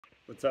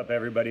What's up,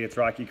 everybody? It's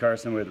Rocky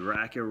Carson with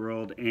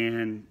RacquetWorld,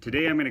 and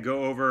today I'm going to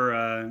go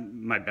over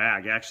my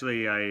bag.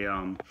 Actually,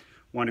 I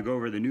want to go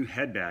over the new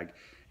head bag,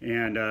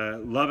 and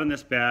loving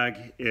this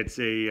bag. It's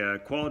a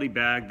quality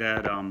bag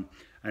that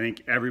I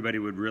think everybody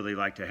would really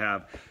like to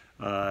have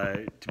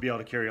to be able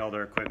to carry all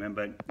their equipment.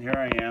 But here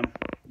I am.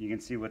 You can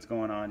see what's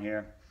going on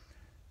here.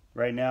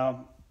 Right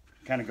now,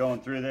 kind of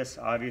going through this.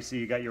 Obviously,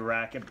 you got your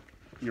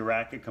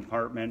racket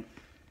compartment.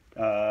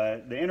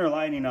 The inner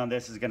lining on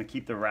this is going to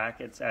keep the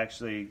rackets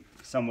actually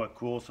somewhat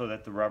cool so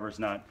that the rubber's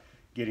not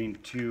getting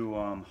too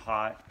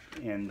hot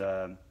in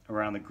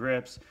around the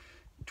grips,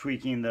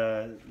 tweaking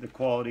the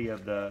quality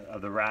of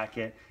the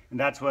racket. And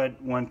that's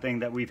one thing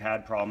that we've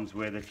had problems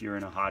with if you're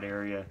in a hot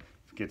area.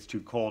 It gets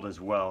too cold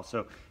as well.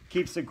 So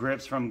keeps the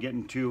grips from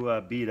getting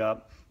too beat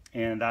up,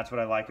 and that's what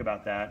I like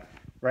about that.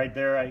 Right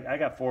there, I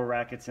got 4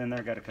 rackets in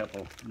there. Got a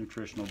couple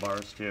nutritional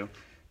bars too.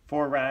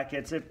 4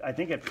 rackets. I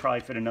think it probably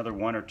fit another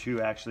 1 or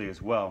 2 actually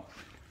as well.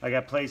 I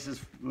got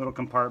places, little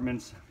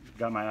compartments.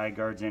 Got my eye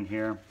guards in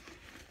here,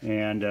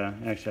 and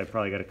actually I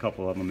probably got a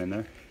couple of them in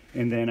there.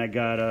 And then I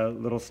got a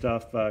little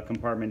stuff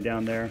compartment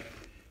down there.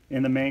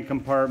 In the main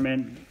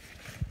compartment,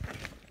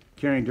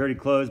 carrying dirty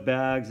clothes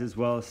bags as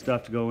well as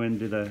stuff to go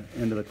into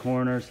the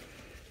corners.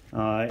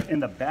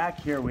 In the back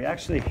here, we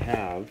actually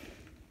have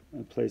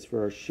a place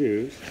for our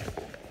shoes,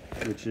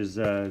 which is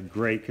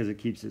great because it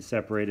keeps it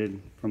separated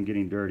from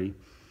getting dirty.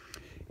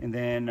 And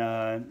then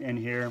in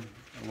here,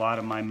 a lot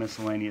of my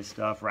miscellaneous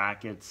stuff,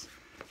 rackets,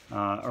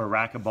 or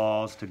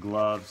racquetballs to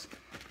gloves,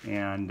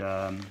 and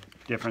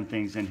different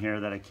things in here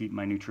that I keep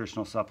my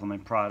nutritional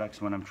supplement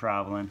products when I'm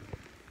traveling,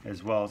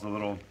 as well as a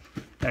little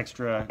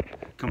extra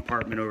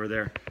compartment over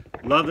there.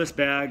 Love this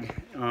bag,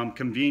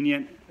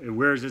 convenient. It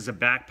wears as a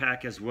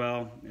backpack as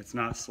well. It's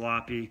not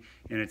sloppy,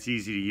 and it's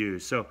easy to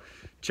use. So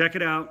check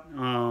it out.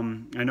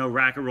 I know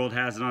RacquetWorld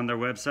has it on their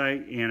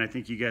website, and I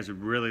think you guys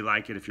would really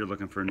like it if you're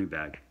looking for a new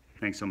bag.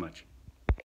 Thanks so much.